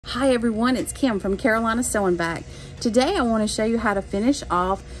Hi everyone, it's Kim from Carolina Sew-n-Vac. Today I want to show you how to finish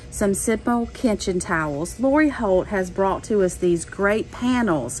off some simple kitchen towels. Lori Holt has brought to us these great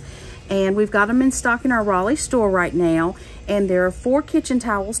panels, and we've got them in stock in our Raleigh store right now, and there are 4 kitchen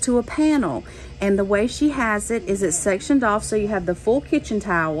towels to a panel. And the way she has it is it's sectioned off, so you have the full kitchen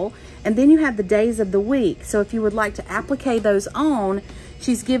towel, and then you have the days of the week. So if you would like to applique those on,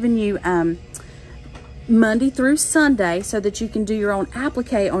 she's given you Monday through Sunday so that you can do your own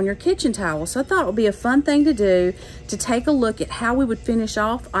applique on your kitchen towel. So I thought it would be a fun thing to do, to take a look at how we would finish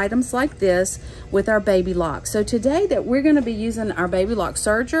off items like this with our baby lock. So today that we're going to be using our baby lock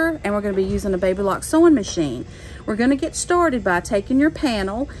serger, and we're going to be using a baby lock sewing machine. We're going to get started by taking your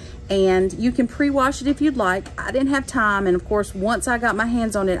panel, and you can pre-wash it if you'd like. I didn't have time, and of course once I got my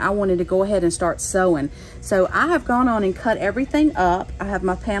hands on it, I wanted to go ahead and start sewing. So I have gone on and cut everything up. I have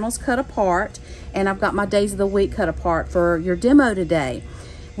my panels cut apart, and I've got my days of the week cut apart for your demo today.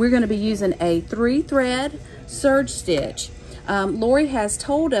 We're going to be using a 3-thread serge stitch. Lori has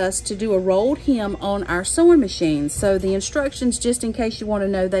told us to do a rolled hem on our sewing machine. So the instructions, just in case you want to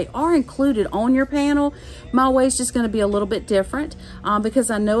know, they are included on your panel. My way is just going to be a little bit different because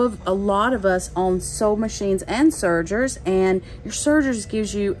I know of a lot of us on sewing machines and sergers, and your sergers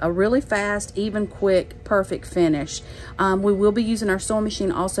gives you a really fast, even, quick, perfect finish. We will be using our sewing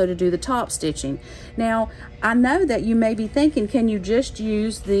machine also to do the top stitching. Now, I know that you may be thinking, can you just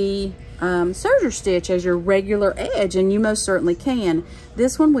use the serger stitch as your regular edge? And you most certainly can.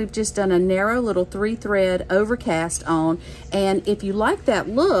 This one we've just done a narrow little 3-thread overcast on, and if you like that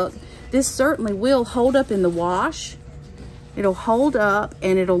look, this certainly will hold up in the wash. It'll hold up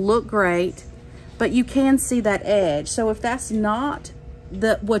and it'll look great, but you can see that edge. So if that's not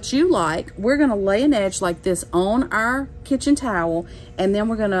what you like, we're going to lay an edge like this on our kitchen towel, and then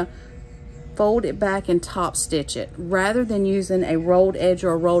we're going to fold it back and top stitch it rather than using a rolled edge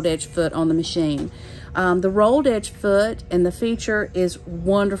or a rolled edge foot on the machine. The rolled edge foot and the feature is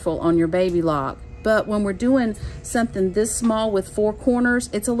wonderful on your baby lock, but when we're doing something this small with 4 corners,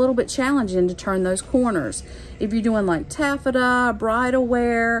 it's a little bit challenging to turn those corners. If you're doing like taffeta, bridal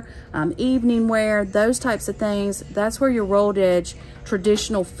wear, evening wear, those types of things, that's where your rolled edge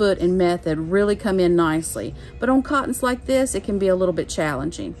traditional foot and method really come in nicely. But on cottons like this, it can be a little bit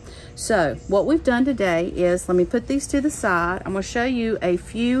challenging. So what we've done today is, let me put these to the side. I'm going to show you a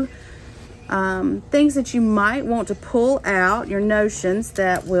few things that you might want to pull out, your notions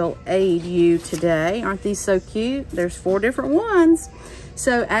that will aid you today. Aren't these so cute? There's 4 different ones.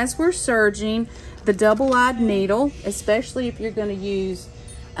 So as we're serging, the double-eyed needle, especially if you're going to use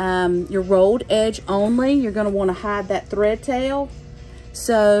your rolled edge only, you're going to want to hide that thread tail.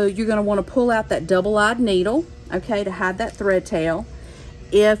 So you're going to want to pull out that double-eyed needle, okay, to hide that thread tail.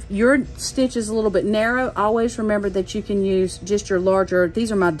 If your stitch is a little bit narrow, always remember that you can use just your larger, these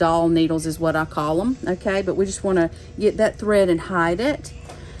are my doll needles is what I call them, okay? But we just want to get that thread and hide it.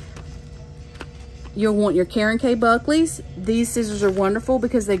 You'll want your Karen K Buckleys. These scissors are wonderful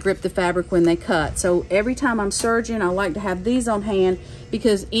because they grip the fabric when they cut. So every time I'm serging, I like to have these on hand,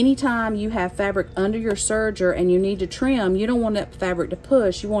 because anytime you have fabric under your serger and you need to trim, you don't want that fabric to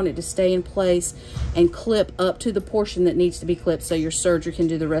push. You want it to stay in place and clip up to the portion that needs to be clipped so your serger can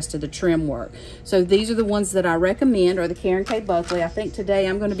do the rest of the trim work. So these are the ones that I recommend, are the Karen K Buckley. I think today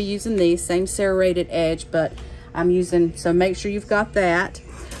I'm going to be using these, same serrated edge, but I'm using, so make sure you've got that.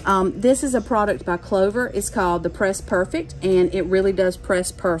 This is a product by Clover. It's called the Press Perfect, and it really does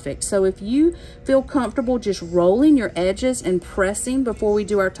press perfect. So if you feel comfortable just rolling your edges and pressing before we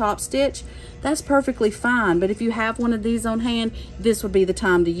do our top stitch, that's perfectly fine. But if you have one of these on hand, this would be the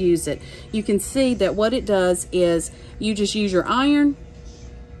time to use it. You can see that what it does is you just use your iron,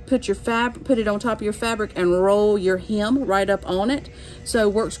 put it on top of your fabric, and roll your hem right up on it. So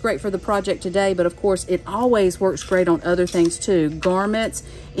it works great for the project today, but of course it always works great on other things too. Garments,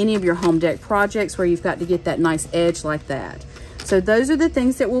 any of your home deck projects where you've got to get that nice edge like that. So those are the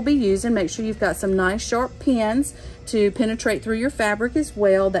things that we'll be using. Make sure you've got some nice sharp pins to penetrate through your fabric as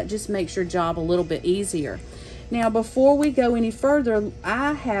well. That just makes your job a little bit easier. Now before we go any further,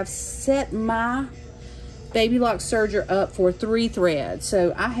 I have set my baby lock serger up for 3 threads.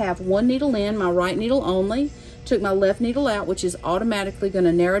 So I have 1 needle in, my right needle only, took my left needle out, which is automatically going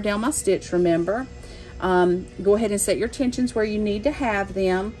to narrow down my stitch, remember. Go ahead and set your tensions where you need to have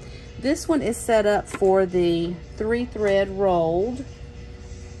them. This one is set up for the 3-thread rolled.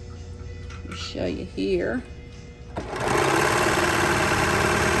 Let me show you here.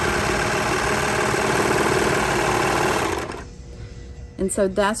 And so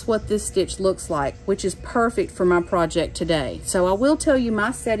that's what this stitch looks like, which is perfect for my project today. So I will tell you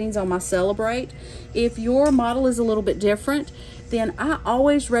my settings on my Celebrate. If your model is a little bit different, then I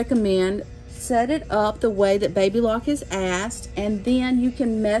always recommend set it up the way that Baby Lock is asked, and then you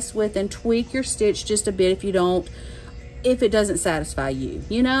can mess with and tweak your stitch just a bit if it doesn't satisfy you,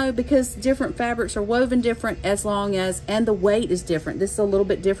 you know, because different fabrics are woven different and the weight is different. This is a little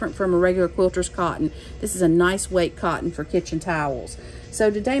bit different from a regular quilter's cotton. This is a nice weight cotton for kitchen towels.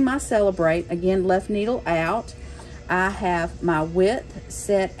 So today my Celebrate, again, left needle out. I have my width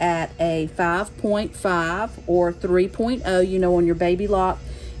set at a 5.5 or 3.0, you know, on your Baby Lock.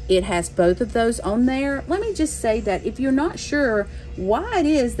 It has both of those on there. Let me just say that if you're not sure why it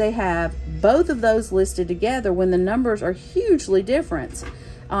is they have both of those listed together when the numbers are hugely different,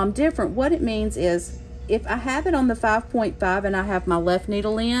 what it means is if I have it on the 5.5 and I have my left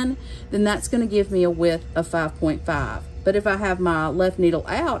needle in, then that's going to give me a width of 5.5. But if I have my left needle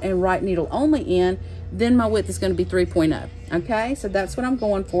out and right needle only in, then my width is going to be 3.0. Okay, so that's what I'm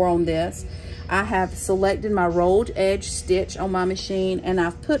going for on this. I have selected my rolled edge stitch on my machine, and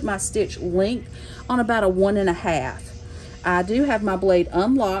I've put my stitch length on about a 1.5. I do have my blade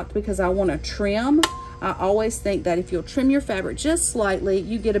unlocked because I want to trim. I always think that if you'll trim your fabric just slightly,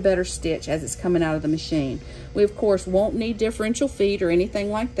 you get a better stitch as it's coming out of the machine. We of course won't need differential feet or anything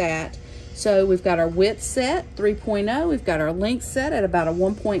like that. So we've got our width set, 3.0. We've got our length set at about a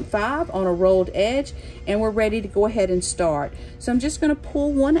 1.5 on a rolled edge, and we're ready to go ahead and start. So I'm just going to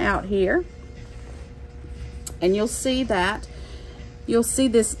pull one out here. And you'll see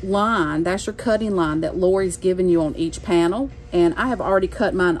this line, that's your cutting line that Lori's given you on each panel. And I have already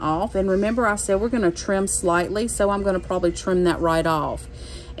cut mine off. And remember I said we're gonna trim slightly, so I'm gonna probably trim that right off.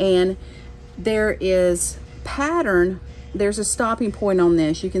 And there is pattern, there's a stopping point on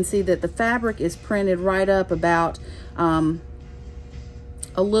this. You can see that the fabric is printed right up about a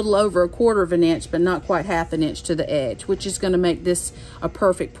little over 1/4 of an inch, but not quite 1/2 inch to the edge, which is gonna make this a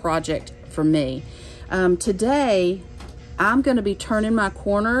perfect project for me. Today, I'm going to be turning my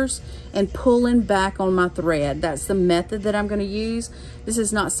corners and pulling back on my thread. That's the method that I'm going to use. This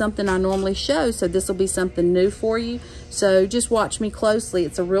is not something I normally show, so this will be something new for you. So just watch me closely.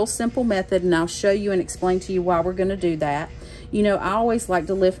 It's a real simple method, and I'll show you and explain to you why we're going to do that. You know, I always like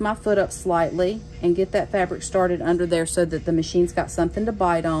to lift my foot up slightly and get that fabric started under there so that the machine's got something to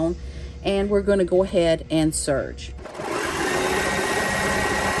bite on. And we're going to go ahead and serge.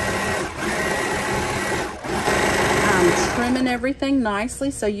 Trimming everything nicely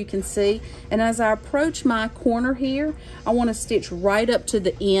so you can see, and as I approach my corner here, I want to stitch right up to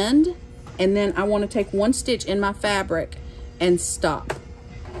the end, and then I want to take one stitch in my fabric and stop.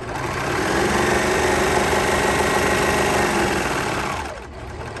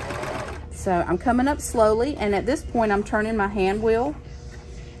 So I'm coming up slowly, and at this point I'm turning my hand wheel,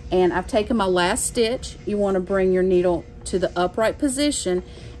 and I've taken my last stitch. You want to bring your needle to the upright position,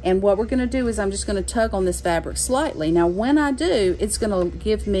 and what we're going to do is I'm just going to tug on this fabric slightly. Now when I do, it's going to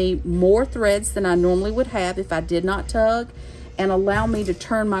give me more threads than I normally would have if I did not tug, and allow me to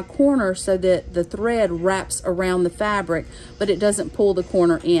turn my corner so that the thread wraps around the fabric, but it doesn't pull the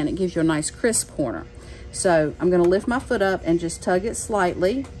corner in. It gives you a nice crisp corner. So I'm going to lift my foot up and just tug it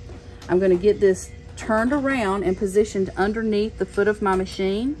slightly. I'm going to get this turned around and positioned underneath the foot of my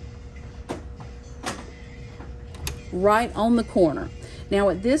machine, right on the corner. Now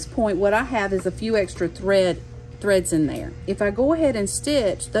at this point, what I have is a few extra threads in there. If I go ahead and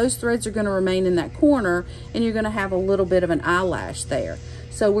stitch, those threads are going to remain in that corner, and you're going to have a little bit of an eyelash there.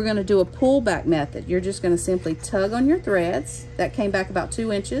 So we're going to do a pull back method. You're just going to simply tug on your threads. That came back about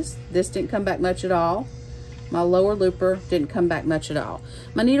 2 inches. This didn't come back much at all. My lower looper didn't come back much at all.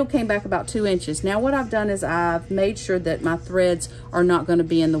 My needle came back about 2 inches. Now what I've done is I've made sure that my threads are not going to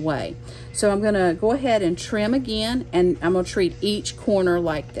be in the way. So I'm going to go ahead and trim again, and I'm going to treat each corner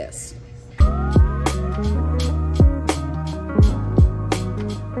like this.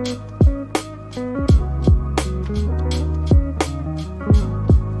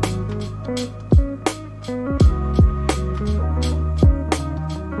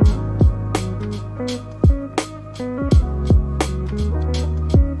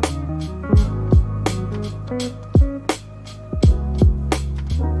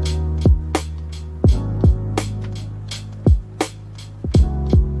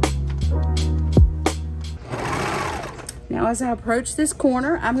 As I approach this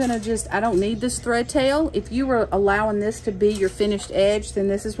corner, I'm gonna I don't need this thread tail. If you were allowing this to be your finished edge, then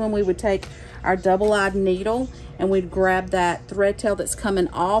this is when we would take our double-eyed needle and we'd grab that thread tail that's coming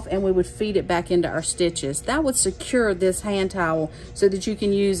off, and we would feed it back into our stitches. That would secure this hand towel so that you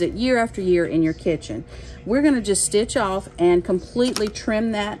can use it year after year in your kitchen. We're gonna just stitch off and completely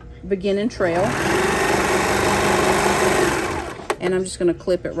trim that beginning trail. and I'm just going to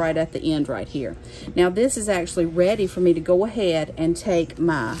clip it right at the end right here. Now this is actually ready for me to go ahead and take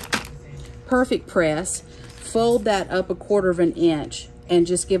my Perfect Press, fold that up 1/4 inch, and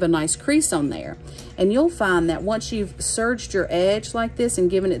just give a nice crease on there. And you'll find that once you've serged your edge like this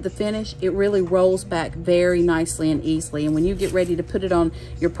and given it the finish, it really rolls back very nicely and easily. And when you get ready to put it on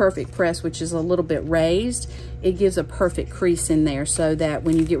your Perfect Press, which is a little bit raised, it gives a perfect crease in there so that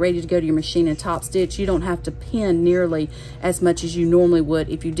when you get ready to go to your machine and top stitch, you don't have to pin nearly as much as you normally would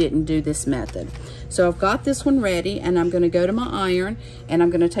if you didn't do this method. So I've got this one ready, and I'm going to go to my iron, and I'm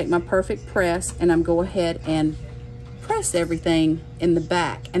going to take my Perfect Press, and I'm go ahead and press everything in the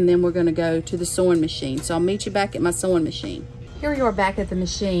back, and then we're going to go to the sewing machine. So I'll meet you back at my sewing machine. Here you are back at the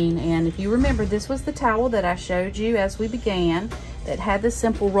machine, and if you remember, this was the towel that I showed you as we began that had the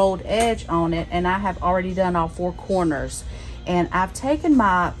simple rolled edge on it, and I have already done all 4 corners. And I've taken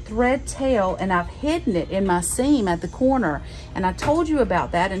my thread tail and I've hidden it in my seam at the corner, and I told you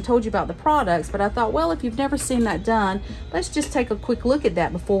about that and told you about the products, but I thought, well, if you've never seen that done, let's just take a quick look at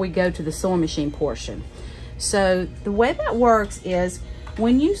that before we go to the sewing machine portion. So the way that works is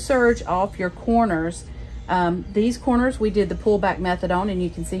when you serge off your corners, these corners we did the pull back method on, and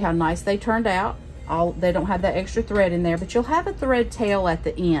you can see how nice they turned out. They don't have that extra thread in there, but you'll have a thread tail at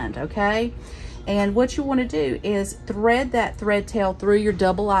the end, okay? And what you want to do is thread that thread tail through your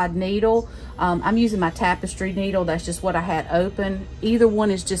double-eyed needle. I'm using my tapestry needle. That's just what I had open. Either one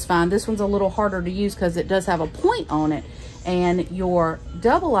is just fine. This one's a little harder to use because it does have a point on it, and your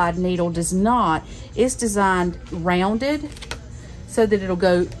double-eyed needle does not. It's designed rounded so that it'll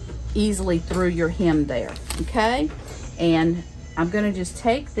go easily through your hem there, okay? And I'm going to just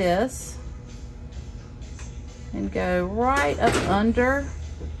take this and go right up under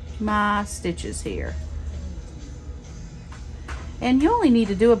my stitches here. And you only need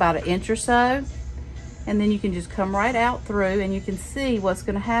to do about 1 inch or so, and then you can just come right out through, and you can see what's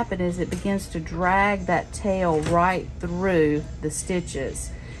going to happen is it begins to drag that tail right through the stitches,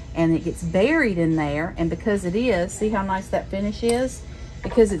 and it gets buried in there. And because it is, see how nice that finish is?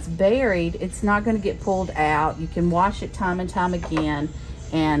 Because it's buried, it's not going to get pulled out. You can wash it time and time again,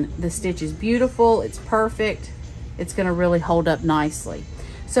 and the stitch is beautiful. It's perfect. It's going to really hold up nicely.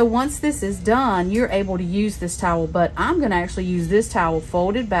 So once this is done, you're able to use this towel, but I'm going to actually use this towel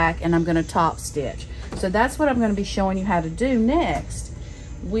folded back, and I'm going to top stitch. So that's what I'm going to be showing you how to do next.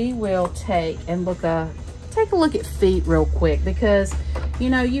 We will take a look at feet real quick, because you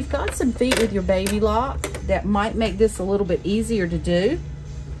know you've got some feet with your baby lock that might make this a little bit easier to do.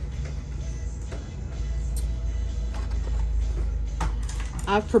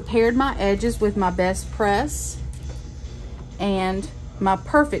 I've prepared my edges with my best press and my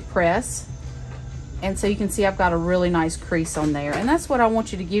Perfect Press, and so you can see I've got a really nice crease on there, and that's what I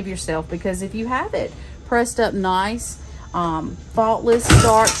want you to give yourself, because if you have it pressed up nice, faultless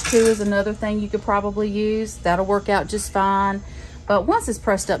starch too is another thing you could probably use. That'll work out just fine. But once it's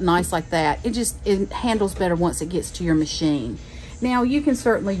pressed up nice like that, it handles better once it gets to your machine. Now you can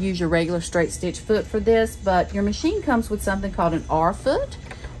certainly use your regular straight stitch foot for this, but your machine comes with something called an R foot,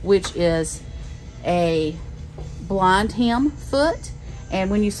 which is a blind hem foot. And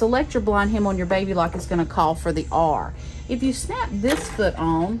when you select your blind hem on your baby lock, it's going to call for the R. If you snap this foot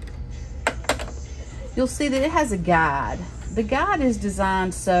on, you'll see that it has a guide. The guide is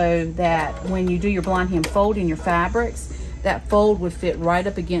designed so that when you do your blind hem fold in your fabrics, that fold would fit right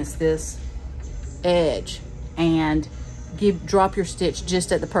up against this edge and drop your stitch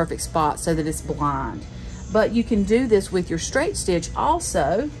just at the perfect spot so that it's blind. But you can do this with your straight stitch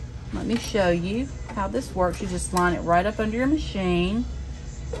also. Let me show you how this works. You just line it right up under your machine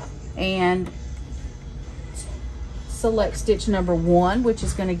and select stitch number 1, which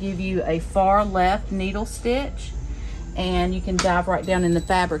is going to give you a far left needle stitch, and you can dive right down in the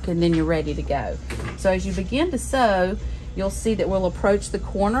fabric, and then you're ready to go. So as you begin to sew, you'll see that we'll approach the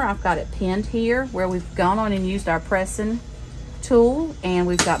corner. I've got it pinned here where we've gone on and used our pressing tool, and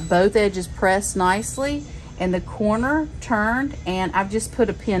we've got both edges pressed nicely and the corner turned, and I've just put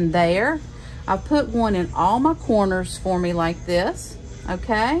a pin there. I've put one in all my corners for me like this,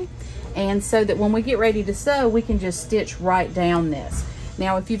 okay? And so that when we get ready to sew, we can just stitch right down this.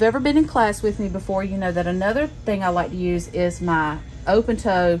 Now, if you've ever been in class with me before, you know that another thing I like to use is my open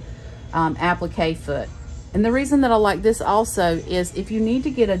toe applique foot. And the reason that I like this also is if you need to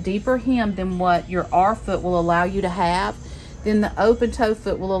get a deeper hem than what your R foot will allow you to have, then the open toe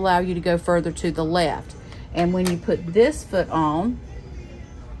foot will allow you to go further to the left. And when you put this foot on,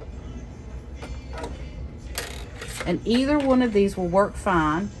 and either one of these will work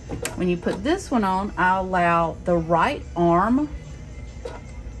fine. When you put this one on, I allow the right arm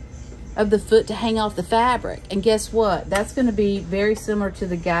of the foot to hang off the fabric. And guess what? That's going to be very similar to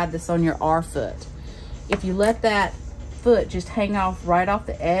the guide that's on your R foot. If you let that foot just hang off right off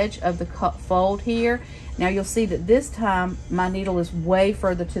the edge of the fold here, now you'll see that this time my needle is way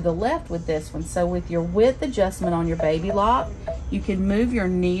further to the left with this one. So with your width adjustment on your baby lock, you can move your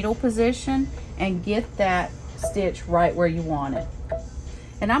needle position and get that stitch right where you want it.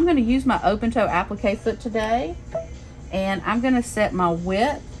 And I'm going to use my open toe applique foot today, and I'm going to set my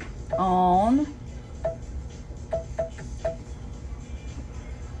width on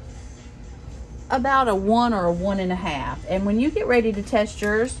about a 1 or a 1.5. And when you get ready to test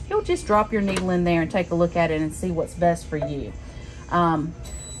yours, you'll just drop your needle in there and take a look at it and see what's best for you.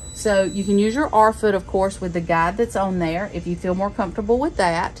 So you can use your R foot, of course, with the guide that's on there if you feel more comfortable with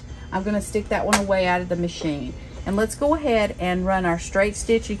that. I'm going to stick that one away out of the machine. And let's go ahead and run our straight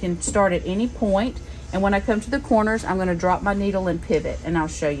stitch. You can start at any point. And when I come to the corners, I'm going to drop my needle and pivot, and I'll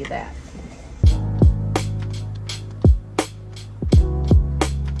show you that.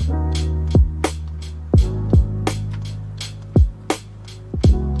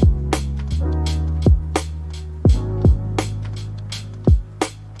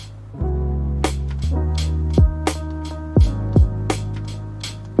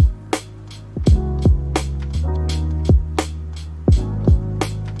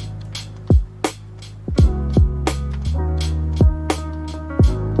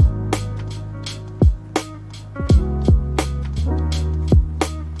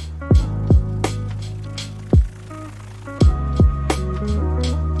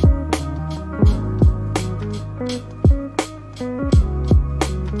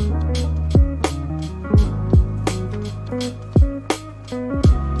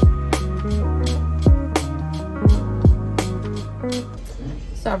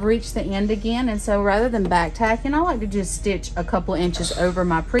 So I've reached the end again, and so rather than back tacking, I like to just stitch a couple inches over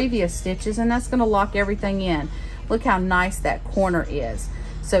my previous stitches, and that's going to lock everything in. Look how nice that corner is.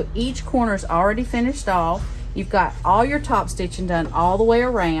 So each corner is already finished off. You've got all your top stitching done all the way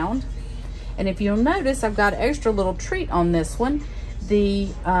around. And if you'll notice, I've got an extra little treat on this one. The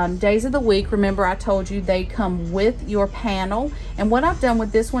days of the week, remember I told you they come with your panel. And what I've done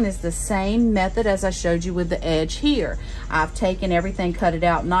with this one is the same method as I showed you with the edge here. I've taken everything, cut it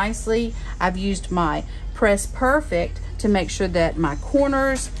out nicely. I've used my Press Perfect to make sure that my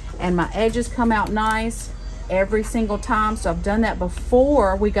corners and my edges come out nice every single time. So I've done that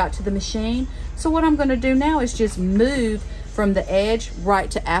before we got to the machine. So what I'm going to do now is just move from the edge right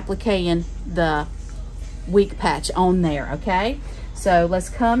to appliquing the weak patch on there, okay? So let's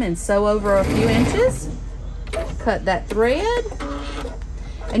come and sew over a few inches, cut that thread,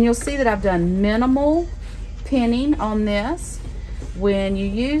 and you'll see that I've done minimal pinning on this. When you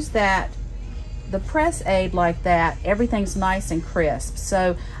use the press aid like that, everything's nice and crisp.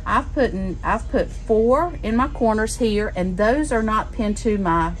 So I've put 4 in my corners here, and those are not pinned to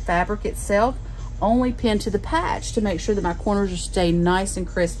my fabric itself, only pinned to the patch to make sure that my corners will stay nice and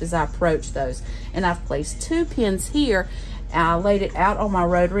crisp as I approach those. And I've placed 2 pins here. I laid it out on my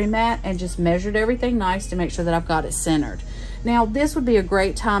rotary mat and just measured everything nice to make sure that I've got it centered. Now this would be a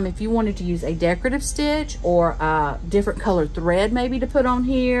great time if you wanted to use a decorative stitch or a different colored thread maybe to put on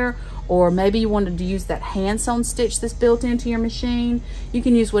here, or maybe you wanted to use that hand sewn stitch that's built into your machine. You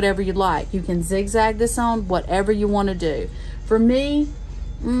can use whatever you like. You can zigzag this on, whatever you want to do. For me,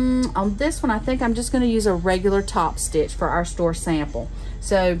 on this one, I think I'm just going to use a regular top stitch for our store sample.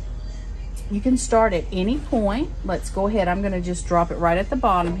 So you can start at any point. Let's go ahead. I'm going to just drop it right at the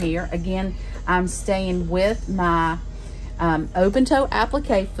bottom here. Again, I'm staying with my open toe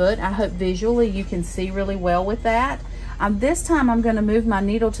applique foot. I hope visually you can see really well with that. This time I'm going to move my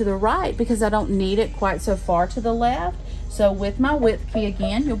needle to the right because I don't need it quite so far to the left. So with my width key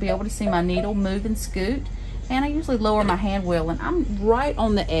again, you'll be able to see my needle move and scoot. And I usually lower my hand wheel, and I'm right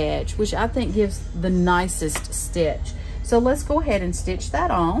on the edge, which I think gives the nicest stitch. So let's go ahead and stitch that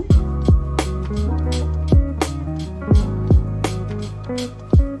on.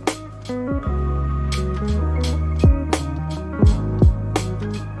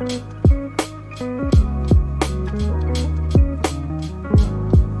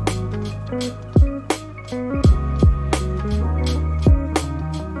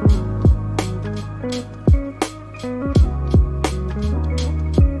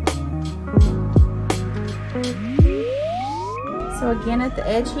 So again, at the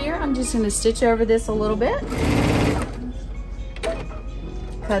edge here, I'm just going to stitch over this a little bit.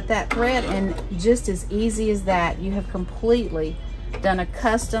 Cut that thread, and just as easy as that, you have completely done a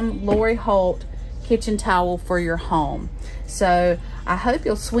custom Lori Holt kitchen towel for your home. So I hope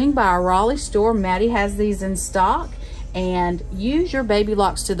you'll swing by our Raleigh store. Maddie has these in stock, and use your baby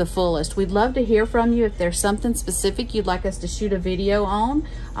locks to the fullest. We'd love to hear from you if there's something specific you'd like us to shoot a video on,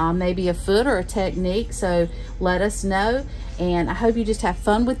 maybe a foot or a technique, so let us know. And I hope you just have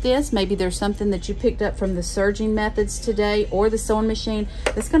fun with this. Maybe there's something that you picked up from the serging methods today or the sewing machine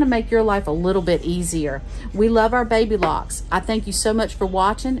that's gonna make your life a little bit easier. We love our baby locks. I thank you so much for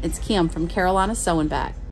watching. It's Kim from Carolina Sew-n-Vac.